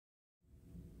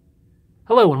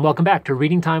Hello and welcome back to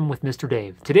Reading Time with Mr.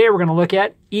 Dave. Today we're going to look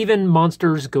at Even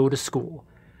Monsters Go to School,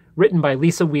 written by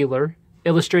Lisa Wheeler,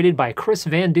 illustrated by Chris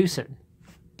Van Dusen.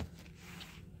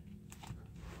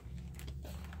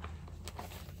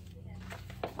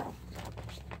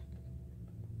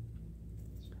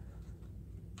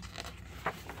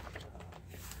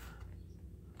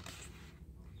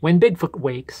 When Bigfoot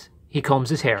wakes, he combs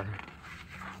his hair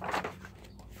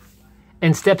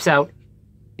and steps out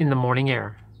in the morning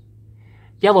air.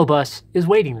 Yellow Bus is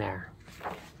waiting there.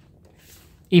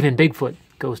 Even Bigfoot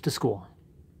goes to school.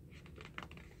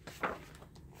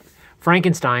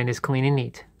 Frankenstein is clean and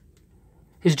neat.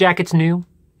 His jacket's new,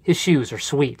 his shoes are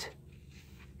sweet.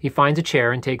 He finds a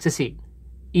chair and takes a seat.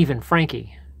 Even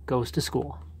Frankie goes to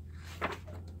school.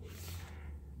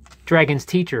 Dragon's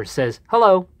teacher says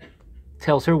hello,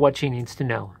 tells her what she needs to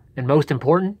know, and most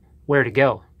important, where to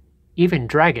go. Even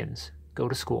dragons go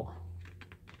to school.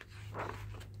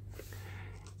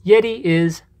 Yeti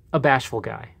is a bashful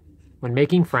guy. When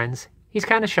making friends, he's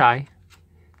kind of shy.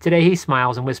 Today he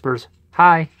smiles and whispers,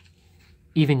 "Hi."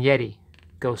 Even Yeti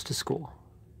goes to school.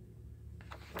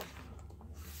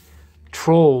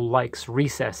 Troll likes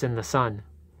recess in the sun.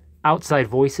 Outside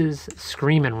voices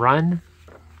scream and run.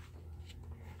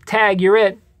 Tag, you're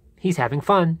it. He's having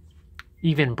fun.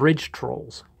 Even bridge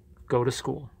trolls go to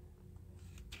school.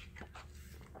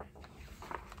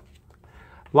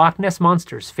 Loch Ness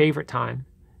Monster's favorite time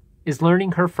is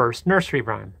learning her first nursery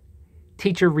rhyme.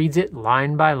 Teacher reads it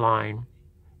line by line.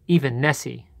 Even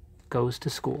Nessie goes to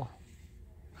school.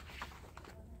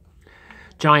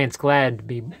 Giant's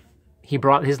glad he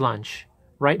brought his lunch,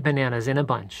 ripe bananas in a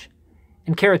bunch,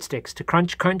 and carrot sticks to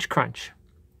crunch, crunch, crunch.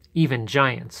 Even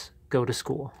giants go to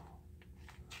school.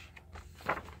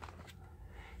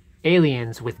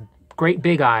 Aliens with great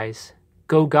big eyes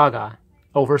go gaga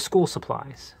over school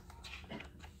supplies.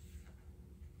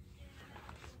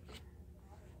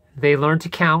 They learn to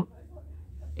count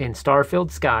in star-filled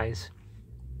skies.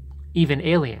 Even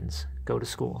aliens go to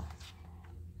school.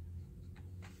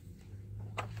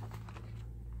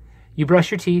 You brush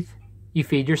your teeth, you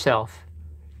feed yourself,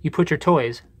 you put your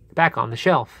toys back on the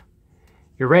shelf.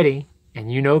 You're ready,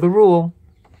 and you know the rule.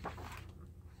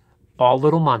 All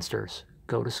little monsters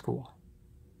go to school.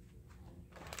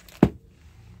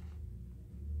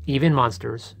 Even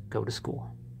monsters go to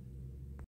school.